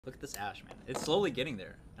Look at this ash, man. It's slowly getting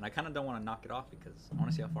there, and I kind of don't want to knock it off because I want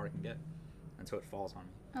to see how far it can get until it falls on me.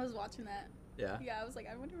 I was watching that. Yeah? Yeah, I was like,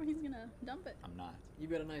 I wonder when he's gonna dump it. I'm not. You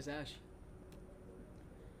got a nice ash.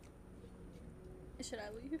 Should I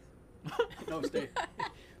leave? No, stay.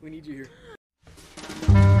 We need you here.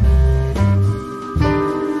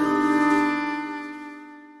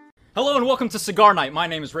 Hello and welcome to Cigar Night. My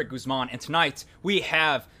name is Rick Guzman, and tonight we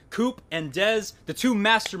have Coop and Dez, the two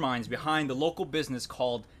masterminds behind the local business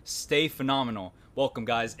called Stay Phenomenal. Welcome,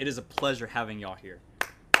 guys. It is a pleasure having y'all here.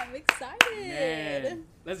 I'm excited. Man,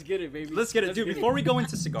 let's get it, baby. Let's get it, dude. Get Before we go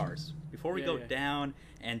into cigars, before we Yeah, go yeah. down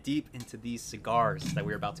and deep into these cigars that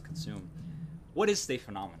we're about to consume, what is Stay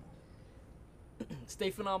Phenomenal? Stay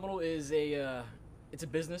Phenomenal is it's a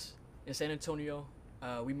business in San Antonio.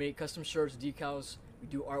 We make custom shirts, decals. We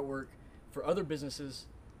do artwork for other businesses,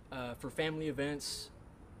 for family events,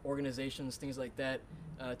 organizations, things like that,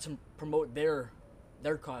 to promote their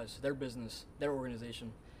cause, their business, their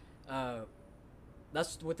organization.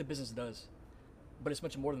 That's what the business does, but it's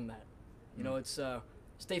much more than that. You know, it's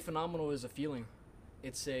Stay Phenomenal is a feeling.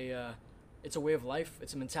 It's a way of life.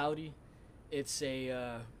 It's a mentality. It's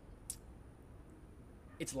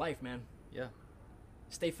life, man. Yeah,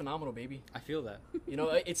 Stay phenomenal, baby. I feel that. You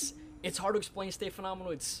know, it's hard to explain Stay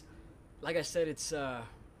Phenomenal. It's like I said, it's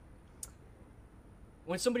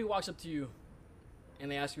when somebody walks up to you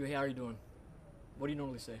and they ask you, "Hey, how are you doing?" What do you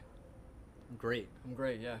normally say? Great. I'm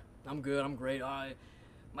great. Yeah, I'm good. I'm great.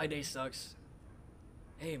 My day sucks.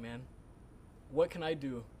 Hey, man, what can I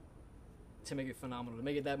do to make it phenomenal? To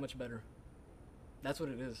make it that much better? That's what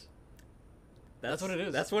it is. That's what it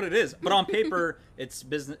is. That's what it is. But on paper, it's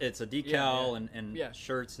business. It's a decal Yeah. and Yeah.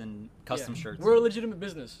 shirts and custom Yeah. shirts. We're a legitimate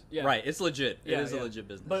business. Yeah. Right. It's legit. Yeah, it is a yeah. legit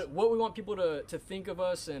business. But what we want people to think of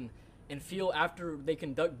us and feel after they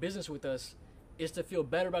conduct business with us is to feel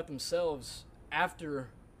better about themselves after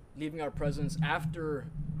leaving our presence, after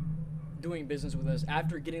doing business with us,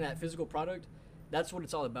 after getting that physical product. That's what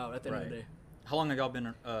it's all about at the end of the Right. day. How long have y'all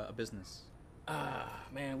been a business?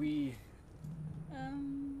 Man, we...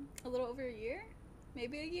 A little over a year,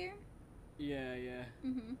 maybe a year. Yeah.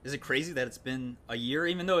 Is it crazy that it's been a year,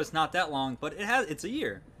 even though it's not that long? But it's a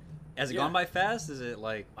year. Has it Yeah. gone by fast? Is it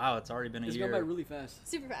like, wow, it's already been a It's year? gone by really fast.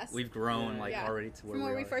 Super fast. We've grown Yeah. Yeah. already to where From we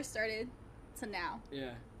where are. we first started to now.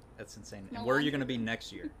 Yeah. That's insane. No And where are you wonder. going to be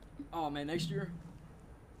next year? Oh man, next year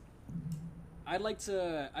I'd like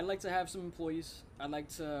to have some employees. I'd like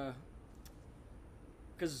to,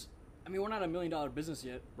 because I mean we're not $1 million business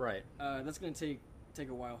yet. Right. That's gonna take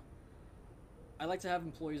a while. I'd like to have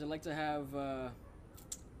employees. I'd like to have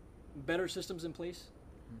better systems in place,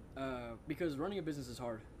 because running a business is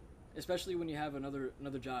hard, especially when you have another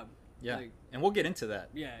job. Yeah. Like, And we'll get into that.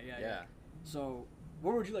 yeah. So,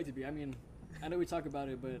 where would you like to be? I mean, I know we talk about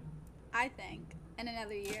it, but I think in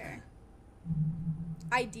another year,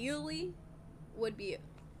 ideally, would be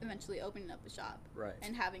eventually opening up a shop. Right.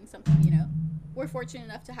 And having something, we're fortunate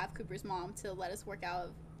enough to have Cooper's mom to let us work out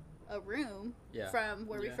of a room Yeah. from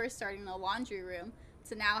where we Yeah. first started in a laundry room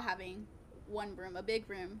to now having one room, a big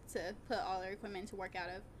room to put all our equipment to work out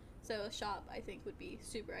of. So a shop, I think, would be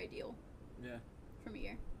super ideal yeah, from a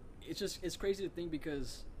year. it's crazy to think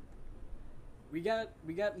because we got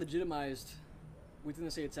legitimized within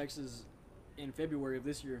the state of Texas in February of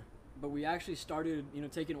this year, but we actually started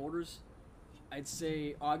taking orders, I'd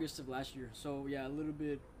say August of last year. So yeah, a little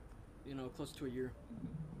bit, close to a year.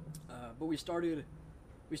 But we started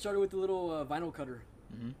with a little vinyl cutter.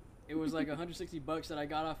 Mm-hmm. It was like $160 that I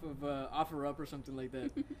got off of OfferUp or something like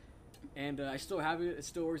that. And I still have it. It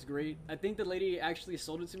still works great. I think the lady actually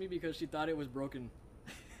sold it to me because she thought it was broken.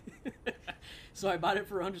 So I bought it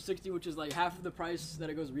for $160, which is like half of the price that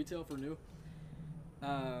it goes retail for new.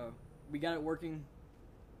 We got it working.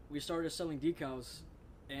 We started selling decals,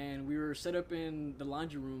 and we were set up in the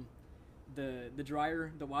laundry room. The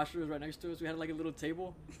dryer, the washer was right next to us. We had like a little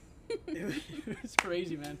table. It was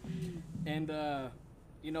crazy, man. And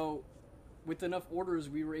with enough orders,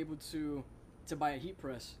 we were able to buy a heat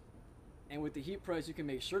press, and with the heat press, you can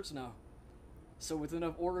make shirts now. So with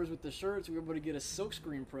enough orders with the shirts, we were able to get a silk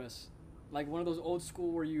screen press, like one of those old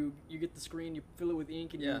school where you get the screen, you fill it with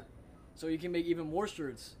ink, and Yeah. so you can make even more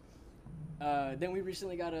shirts. Then we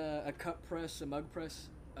recently got a cup press, a mug press.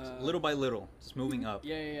 Little by little, just moving up.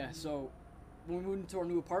 Yeah. So when we moved into our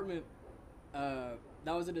new apartment, that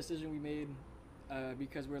was a decision we made,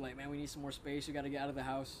 because we were like, man, we need some more space. We got to get out of the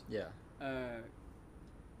house. Yeah.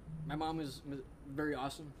 My mom is very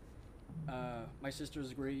awesome. My sister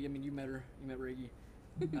is great. I mean, you met her. You met Reggie.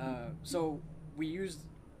 So we used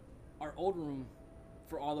our old room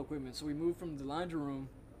for all the equipment. So we moved from the laundry room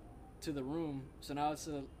to the room. So now it's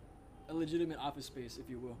a a legitimate office space, if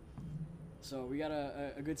you will. So we got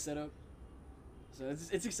a good setup. So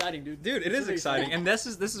it's exciting, dude. Dude, it It's is really exciting, and this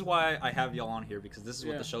is why I have y'all on here, because this is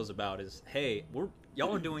what Yeah. the show's about. Is hey,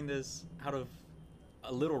 y'all are doing this out of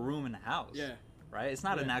a little room in the house. Yeah. Right. It's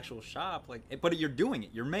not an Yeah. actual shop, but you're doing it.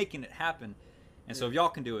 You're making it happen, and so Yeah. if y'all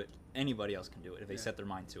can do it, anybody else can do it if they Yeah. set their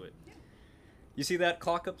mind to it. You see that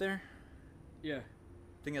clock up there? Yeah.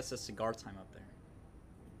 I think that says cigar time up there.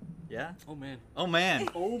 Yeah. Oh man. Oh man.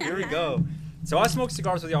 Oh, Here we man. go. So I smoked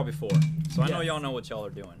cigars with y'all before, so I know Yeah. y'all know what y'all are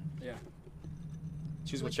doing. Yeah.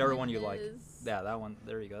 Choose Which whichever one one you like. is- Yeah, that one.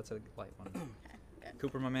 There you go. That's a light one. Good.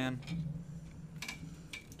 Cooper, my man.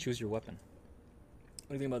 Choose your weapon. What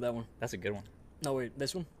do you think about that one? That's a good one. No, wait,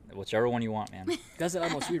 this one? Whichever one you want, man. That's the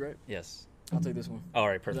almost sweet, right? Yes. I'll take this one. All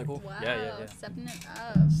right, Is that perfect. cool? Wow, Yeah. stepping it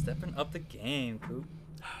up. Stepping up the game, Coop.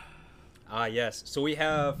 Ah, yes. So we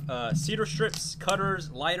have cedar strips, cutters,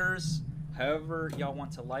 lighters. However y'all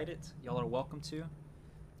want to light it, y'all are welcome to.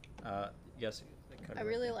 Yes. the cutter I right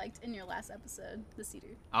really there. liked in your last episode the cedar.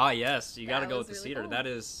 Ah, yes. You got to That go with was the really cedar. cool. That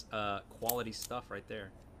is quality stuff right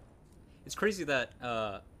there. It's crazy that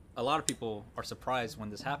a lot of people are surprised when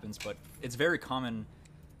this happens, but it's very common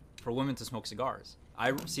for women to smoke cigars.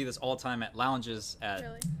 I see this all the time at lounges, at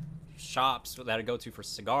Really? shops that I go to for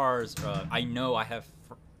cigars. I know I have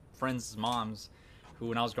friends' moms who,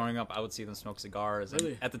 when I was growing up, I would see them smoke cigars. And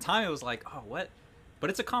Really? at the time, it was like, oh, what? But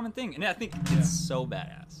it's a common thing, and I think it's so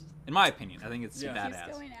badass. In my opinion, I think it's Yeah. He's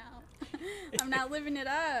badass. going out. I'm not living it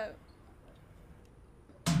up.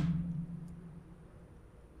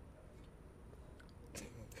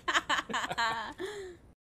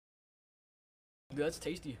 Dude, that's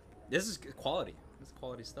tasty. This is quality. This is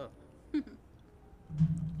quality stuff.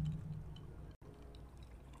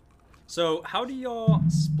 So, how do y'all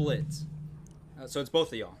split? So it's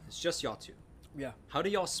both of y'all. It's just y'all two. Yeah. How do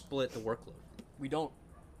y'all split the workload? We don't.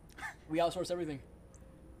 We outsource everything.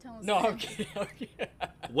 Don't No, say. I'm kidding. I'm kidding.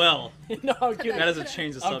 Well, No, I'm kidding. that doesn't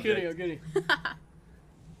change the I'm subject. kidding. I'm kidding.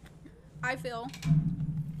 I feel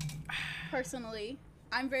personally,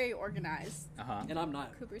 I'm very organized. Uh-huh. And I'm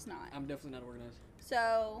not. Cooper's not. I'm definitely not organized.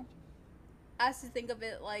 So, I have to think of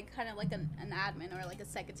it like kind of like an admin or like a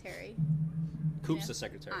secretary. Coop's Yeah. the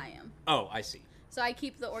secretary. I am. Oh, I see. So I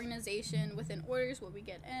keep the organization within orders, what we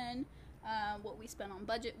get in, what we spend on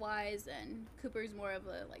budget wise, and Cooper's more of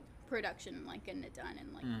a like production, like getting it done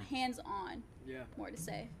and like hands on, Yeah. more to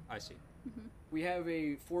say. I see. We have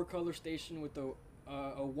a 4-color station with a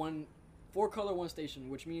 4-color one station,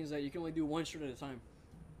 which means that you can only do one shirt at a time.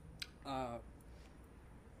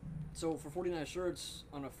 So for 49 shirts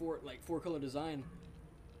on a 4-color design,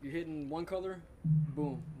 you're hitting one color,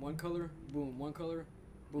 boom, one color, boom, one color,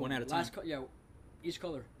 boom. One at a Last time. yeah, each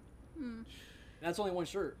color. Mm, That's only one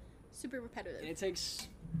shirt, super repetitive. and it takes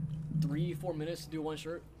 3-4 minutes to do one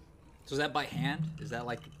shirt. So is that by hand? Is that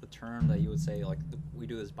like the term that you would say, like, we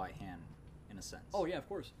do this by hand, in a sense? Oh yeah, of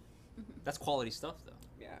course. That's quality stuff, though.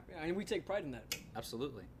 Yeah, and we take pride in that.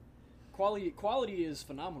 Absolutely. Quality is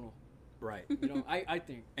phenomenal. Right. You know, I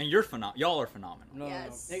think. And you're y'all are phenomenal. No,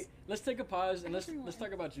 Yes. no. Hey, let's take a pause and let's Everyone.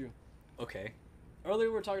 talk about you. Okay. Earlier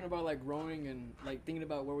we were talking about like growing and like thinking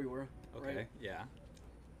about where we were. Okay. Right? Yeah.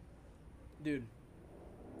 Dude.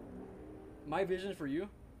 My vision for you,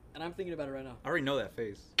 and I'm thinking about it right now. I already know that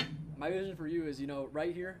face. My vision for you is, you know,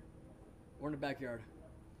 right here, we're in the backyard.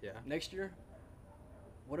 Yeah. Next year,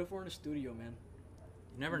 what if we're in a studio, man?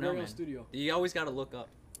 You never Very know, own man. studio. You always got to look up.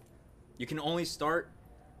 You can only start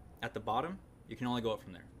at the bottom. You can only go up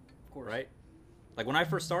from there. Of course. Right? Like when I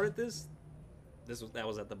first started that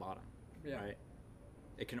was at the bottom. Yeah. Right?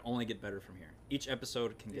 It can only get better from here. Each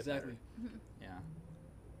episode can get Exactly. better. Yeah.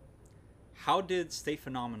 How did Stay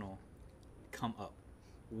Phenomenal come up?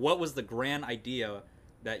 What was the grand idea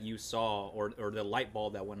that you saw, or the light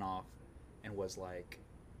bulb that went off and was like,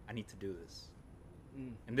 I need to do this?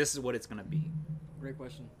 Mm, And this is what it's going to be. great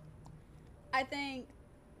question. I think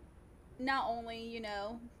not only, you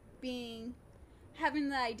know, having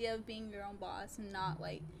the idea of being your own boss and not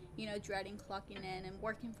like, you know, dreading clocking in and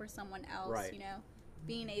working for someone else, Right. you know,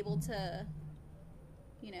 being able to,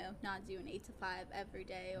 you know, not do an 8 to 5 every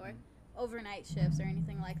day or overnight shifts or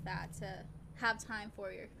anything like that, to have time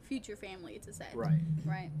for your future family, to say. Right.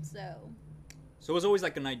 Right. So, So it was always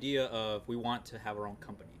like an idea of, we want to have our own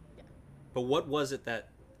company. Yeah. But what was it that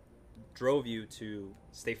drove you to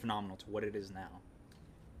Stay Phenomenal to what it is now?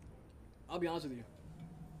 I'll be honest with you.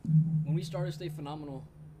 When we started Stay Phenomenal,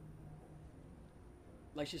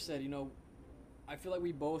 like she said, you know, I feel like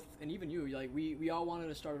we both, and even you, like we all wanted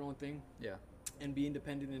to start our own thing. Yeah. And be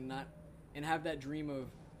independent and have that dream of,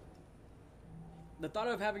 the thought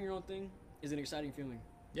of having your own thing is an exciting feeling.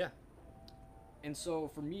 Yeah. And so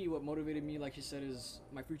for me, what motivated me, like you said, is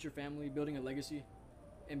my future family, building a legacy,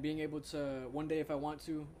 and being able to one day, if I want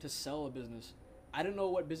to sell a business. I didn't know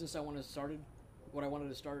what business I wanted to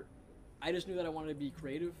start. I just knew that I wanted to be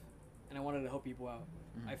creative, and I wanted to help people out.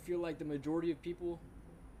 Mhm. I feel like the majority of people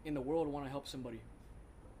in the world want to help somebody,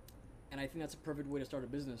 and I think that's a perfect way to start a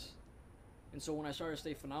business. And so when I started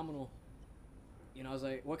Stay Phenomenal, you know, I was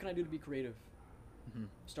like, what can I do to be creative? Mhm.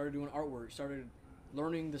 Started doing artwork, started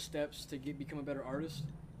learning the steps to become a better artist.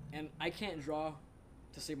 And I can't draw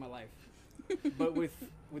to save my life. But with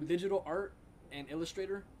digital art and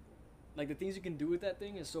Illustrator, like the things you can do with that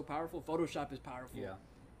thing is so powerful. Photoshop is powerful. Yeah.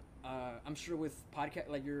 I'm sure with podcast,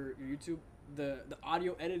 like your YouTube, the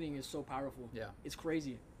audio editing is so powerful. Yeah. It's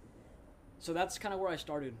crazy. So that's kind of where I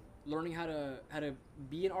started, learning how to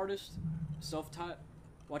be an artist, self-taught,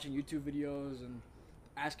 watching YouTube videos and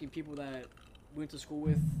asking people that we went to school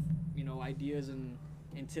with, you know, ideas and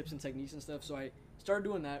tips and techniques and stuff. So I started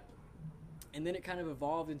doing that, and then it kind of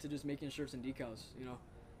evolved into just making shirts and decals, you know.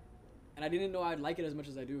 And I didn't know I'd like it as much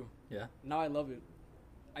as I do. Yeah. Now I love it.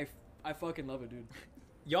 I fucking love it, dude.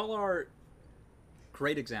 Y'all are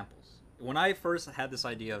great examples. When I first had this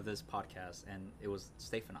idea of this podcast, and it was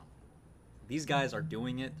Stay Phenomenal. These guys are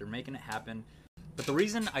doing it. They're making it happen. But the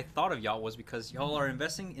reason I thought of y'all was because y'all are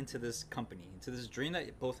investing into this company, into this dream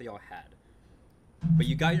that both of y'all had. But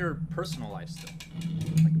you got your personal life still.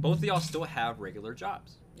 Like, both of y'all still have regular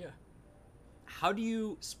jobs. Yeah. How do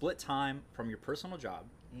you split time from your personal job,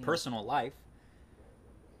 personal life,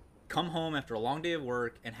 come home after a long day of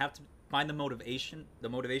work, and have to find the motivation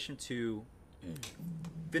to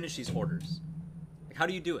finish these orders? Like, how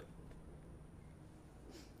do you do it?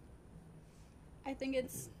 I think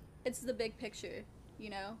it's the big picture,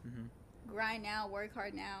 you know. Mm-hmm. Grind now, work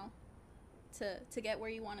hard now, to get where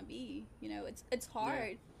you want to be. You know, it's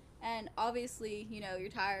hard, and obviously, you know, you're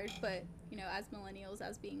tired, but you know, as millennials,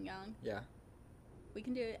 as being young, Yeah. we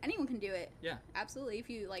can do it. Anyone can do it. Yeah. Absolutely. If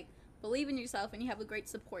you like believe in yourself and you have a great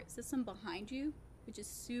support system behind you, which is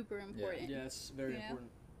super important. Yeah, it's very You know?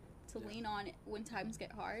 important. To Yeah. lean on it when times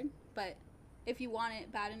get hard. But if you want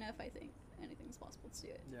it bad enough, I think anything's possible to do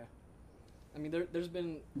it. Yeah. I mean, there's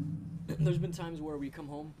been times where we come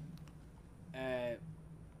home at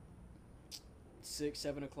 6,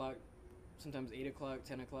 7 o'clock, sometimes 8 o'clock,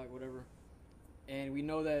 10 o'clock, whatever, and we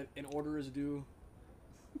know that an order is due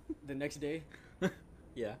the next day,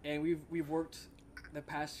 Yeah. and we've worked the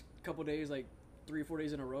past couple days, like 3 or 4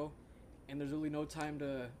 days in a row, and there's really no time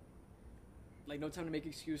to make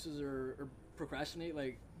excuses or procrastinate.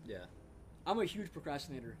 Like, Yeah. I'm a huge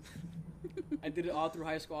procrastinator. I did it all through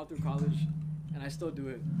high school, all through college, and I still do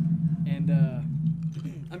it. And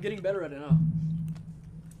I'm getting better at it now.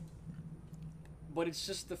 But it's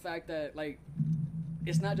just the fact that, like,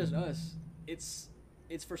 it's not just us. It's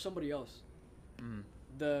for somebody else. Mm.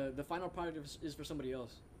 The final product is for somebody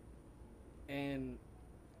else. And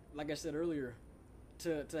like I said earlier,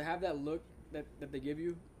 to have that look that they give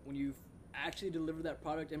you when you actually deliver that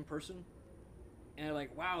product in person, and they're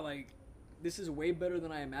like, wow, like, this is way better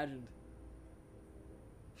than I imagined.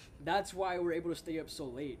 That's why we're able to stay up so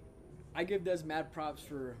late. I give Des mad props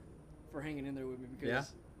for hanging in there with me,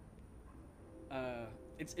 because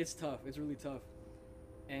it's tough. It's really tough.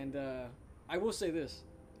 And I will say this,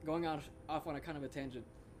 going off on a kind of a tangent,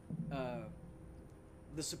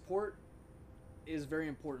 the support is very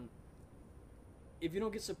important. If you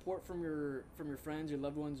don't get support from your friends, your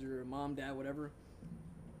loved ones, your mom, dad, whatever,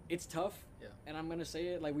 it's tough. Yeah. And I'm gonna say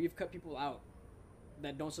it, like, we've cut people out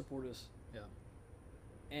that don't support us. Yeah.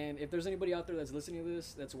 And if there's anybody out there that's listening to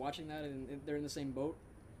this, that's watching that, and they're in the same boat,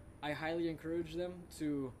 I highly encourage them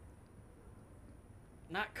to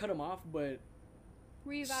not cut them off, but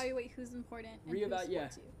Reevaluate who's important and who yeah.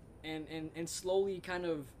 supports you. and slowly kind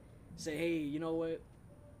of say, hey, you know what?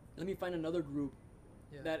 Let me find another group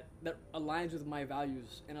that aligns with my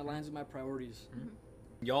values and aligns with my priorities.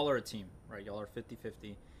 Mm-hmm. Y'all are a team, right? Y'all are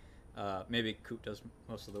 50-50. Maybe Coop does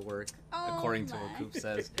most of the work, according to what Coop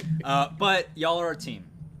says. But y'all are a team.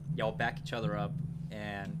 Y'all back each other up,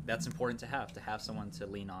 and that's important to have someone to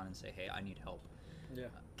lean on and say, hey, I need help. Yeah.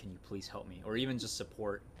 Can you please help me? Or even just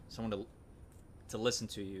support someone to listen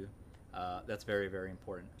to you. That's very, very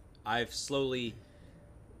important. I've slowly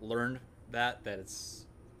learned that it's,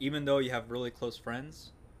 even though you have really close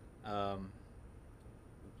friends,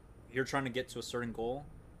 you're trying to get to a certain goal,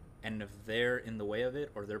 and if they're in the way of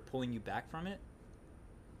it or they're pulling you back from it,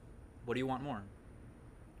 what do you want more?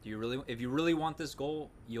 If you really want this goal,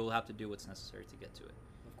 you'll have to do what's necessary to get to it.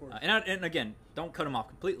 Of course. And again, don't cut them off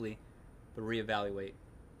completely, but reevaluate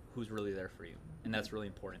who's really there for you, and that's really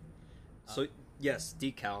important. So yes,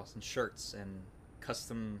 decals and shirts and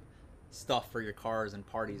custom stuff for your cars and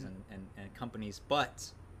parties and companies,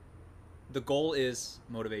 but the goal is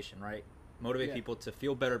motivation, right? Motivate people to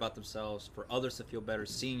feel better about themselves, for others to feel better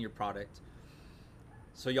seeing your product.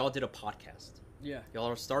 So y'all did a podcast. Yeah. Y'all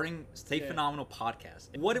are starting Stay Phenomenal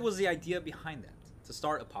podcast. What was the idea behind that, to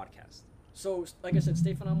start a podcast? So, like I said,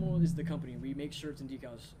 Stay Phenomenal is the company. We make shirts and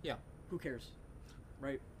decals. Yeah. Who cares,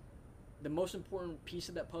 right? The most important piece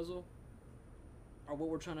of that puzzle are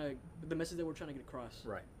the message that we're trying to get across.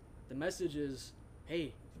 Right. The message is,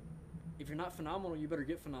 hey, if you're not phenomenal, you better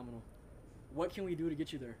get phenomenal. What can we do to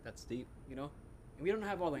get you there? That's deep. You know? And we don't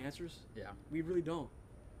have all the answers. Yeah. We really don't.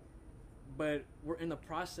 But we're in the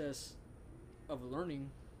process of learning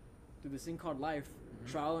through this thing called life.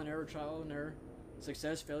 Mm-hmm. Trial and error.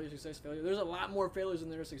 Success, failure. There's a lot more failures than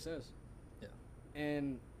there is success. Yeah.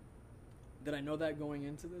 And did I know that going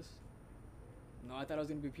into this? No, I thought it was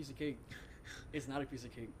going to be a piece of cake. It's not a piece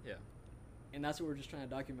of cake. Yeah. And that's what we're just trying to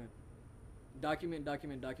document. Document.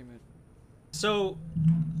 So,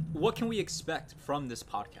 what can we expect from this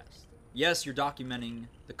podcast? Yes, you're documenting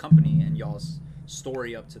the company and y'all's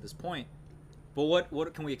story up to this point, but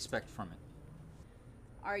what can we expect from it?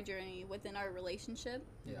 Our journey within our relationship.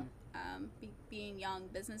 Yeah. Being young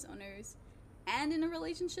business owners and in a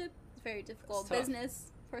relationship, it's very difficult.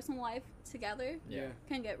 Business, personal life together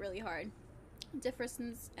can get really hard.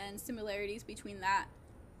 Differences and similarities between that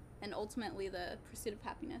and ultimately the pursuit of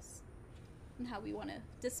happiness and how we want to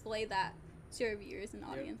display that to our viewers and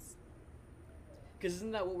audience. Because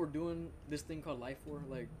isn't that what we're doing this thing called life for?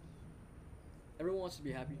 Like, everyone wants to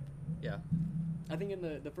be happy. Yeah. I think in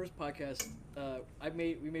the first podcast,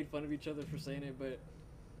 we made fun of each other for saying it, but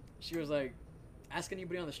she was like, ask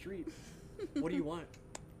anybody on the street, what do you want?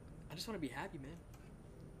 I just want to be happy, man.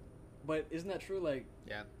 But isn't that true? Like,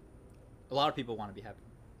 yeah, a lot of people want to be happy,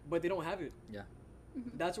 but they don't have it. Yeah.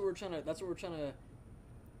 That's what we're trying to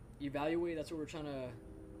evaluate. That's what we're trying to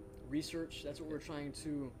research. That's what we're trying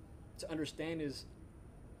to understand is,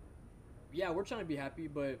 we're trying to be happy,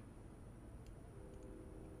 but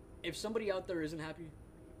if somebody out there isn't happy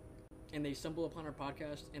and they stumble upon our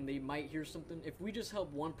podcast and they might hear something, if we just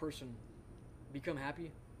help one person become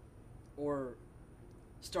happy or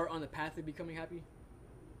start on the path of becoming happy,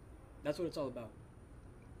 that's what it's all about.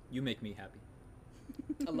 You make me happy.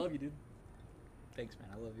 I love you, dude. Thanks, man.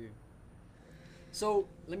 I love you. So,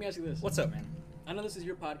 let me ask you this. What's up, man? I know this is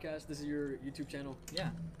your podcast. This is your YouTube channel. Yeah.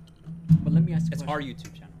 But let me ask you a question. It's our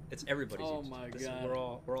YouTube channel. It's everybody's YouTube channel. Oh, my God.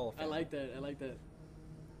 We're all a family. I like that.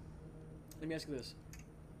 Let me ask you this.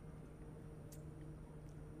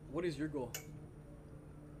 What is your goal?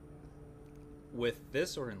 With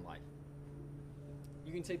this or in life?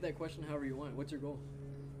 You can take that question however you want. What's your goal?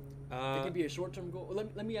 It can be a short-term goal.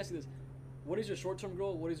 Let me ask you this. What is your short-term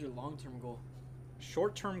goal? What is your long-term goal?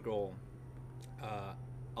 Short-term goal,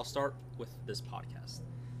 I'll start with this podcast.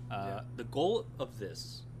 The goal of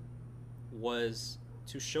this was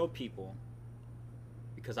to show people,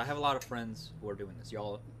 because I have a lot of friends who are doing this.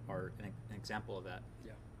 Y'all are an example of that.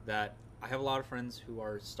 Yeah. That I have a lot of friends who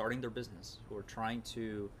are starting their business, who are trying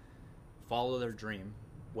to follow their dream,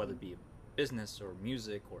 whether it be business or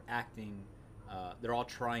music or acting. They're all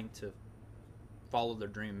trying to follow their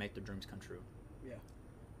dream, make their dreams come true. Yeah.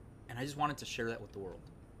 And I just wanted to share that with the world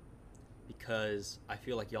because I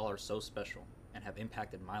feel like y'all are so special and have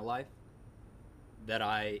impacted my life that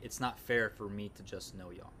it's not fair for me to just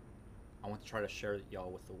know y'all. I want to try to share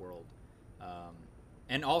y'all with the world.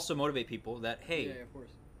 And also motivate people that, hey, of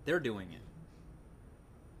course. They're doing it.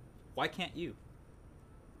 Why can't you?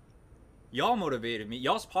 Y'all motivated me.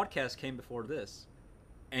 Y'all's podcast came before this.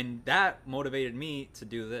 And that motivated me to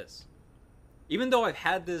do this. Even though I've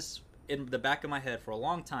had this in the back of my head for a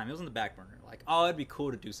long time, it was in the back burner. Like, oh, it'd be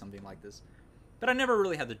cool to do something like this. But I never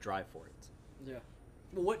really had the drive for it. Yeah.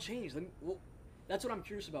 Well, what changed? That's what I'm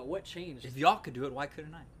curious about. What changed? If y'all could do it, why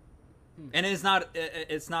couldn't I? And it's not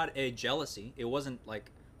a jealousy. It wasn't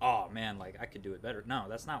like, oh, man, like, I could do it better. No,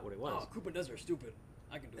 that's not what it was. Oh, Koopa Desert are stupid.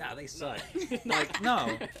 I can do it. Yeah, they suck. Like,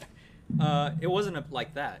 no. It wasn't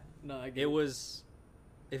like that. No, I get it. Was,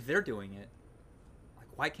 if they're doing it, like,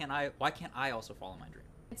 why can't I also follow my dream?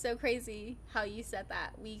 It's so crazy how you said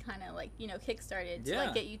that. We kind of kickstarted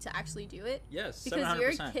to get you to actually do it. Yes, because 700%.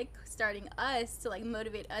 you're kickstarting us to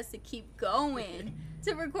motivate us to keep going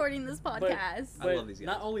to recording this podcast. But I love these guys.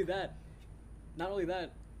 Not only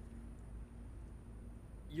that,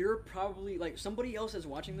 you're probably somebody else that's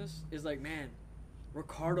watching this is like, man,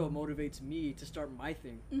 Ricardo motivates me to start my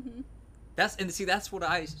thing. Mm-hmm. That's what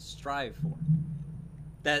I strive for.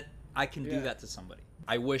 That I can do that to somebody.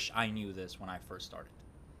 I wish I knew this when I first started.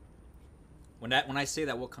 When I say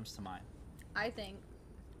that, what comes to mind? I think,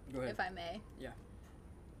 Go ahead. if I may, yeah,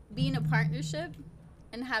 being a partnership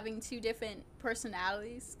and having two different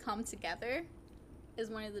personalities come together is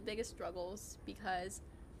one of the biggest struggles, because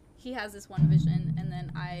he has this one vision, and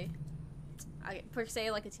then I per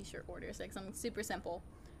se, like a t-shirt order, so like something super simple.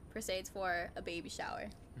 Per se, it's for a baby shower.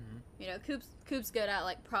 Mm-hmm. You know, Coop's good at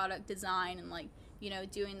like product design and like, you know,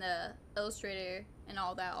 doing the Illustrator and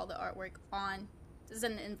all that, all the artwork on to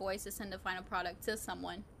send an invoice, to send a final product to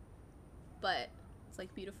someone. But it's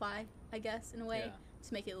like beautify, I guess, in a way,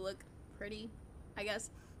 to make it look pretty, I guess.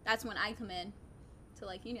 That's when I come in to,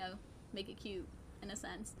 like, you know, make it cute in a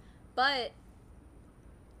sense. But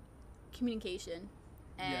communication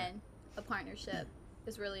and a partnership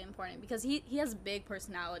is really important, because he has a big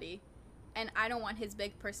personality, and I don't want his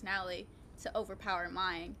big personality to overpower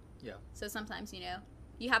mine. Yeah. So sometimes, you know,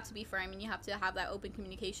 you have to be firm, and you have to have that open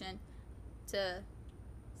communication to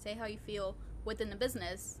say how you feel within the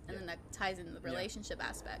business, and then that ties into the relationship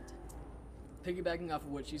aspect. Piggybacking off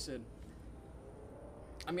of what she said,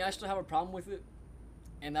 I mean, I still have a problem with it,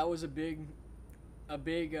 and that was a big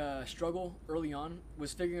struggle early on,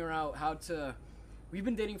 was figuring out how to. We've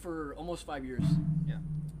been dating for almost 5 years. Yeah.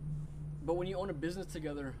 But when you own a business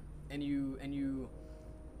together, and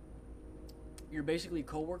you're basically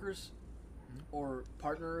co-workers, or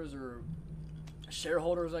partners, or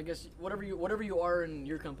shareholders, I guess, whatever you are in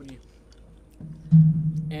your company,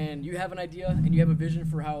 and you have an idea and you have a vision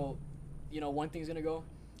for how, you know, one thing's gonna go,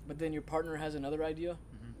 but then your partner has another idea.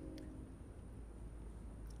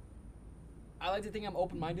 I like to think I'm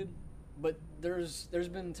open-minded, but there's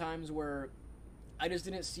been times where I just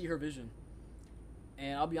didn't see her vision,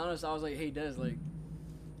 and I'll be honest, I was like, hey, Des, like,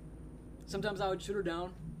 sometimes I would shoot her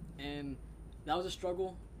down, and that was a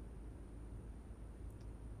struggle.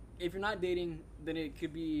 If you're not dating, then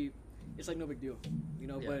it's like no big deal, you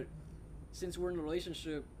know. But since we're in a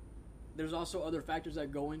relationship, there's also other factors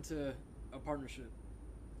that go into a partnership.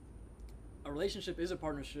 A relationship is a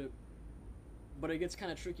partnership, but it gets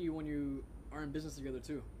kind of tricky when you are in business together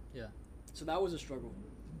too. Yeah. So that was a struggle.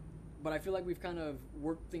 But I feel like we've kind of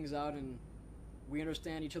worked things out, and we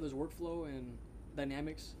understand each other's workflow and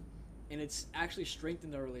dynamics, and it's actually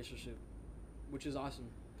strengthened our relationship, which is awesome.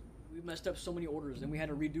 We messed up so many orders, and we had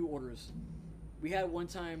to redo orders. We had one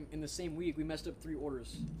time in the same week, we messed up 3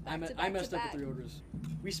 orders. I messed up 3 orders.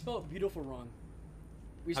 We spelled beautiful wrong.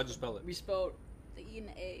 How'd you spell it? We spelled the E and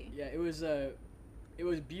the A. Yeah, it was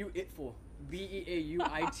beautiful.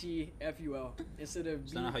 Beautiful instead of.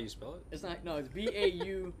 Is that not how you spell it? It's not. No, it's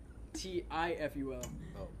beautiful.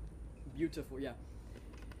 Oh, beautiful. Yeah.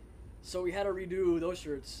 So we had to redo those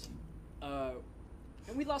shirts, and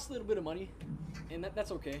we lost a little bit of money, and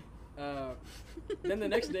that's okay. Then the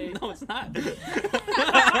next day. No, it's not.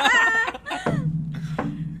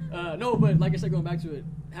 No, but like I said, going back to it,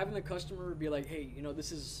 having the customer be like, hey, you know,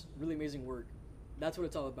 this is really amazing work. That's what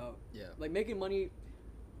it's all about. Yeah. Like, making money,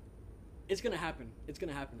 it's going to happen. It's going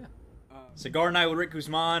to happen. Yeah. Cigar Night with Rick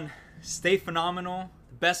Guzman. Stay phenomenal.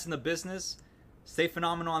 The best in the business. Stay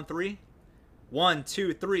phenomenal on 3. 1,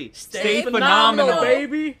 2, 3. Stay phenomenal,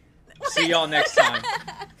 baby. See y'all next time.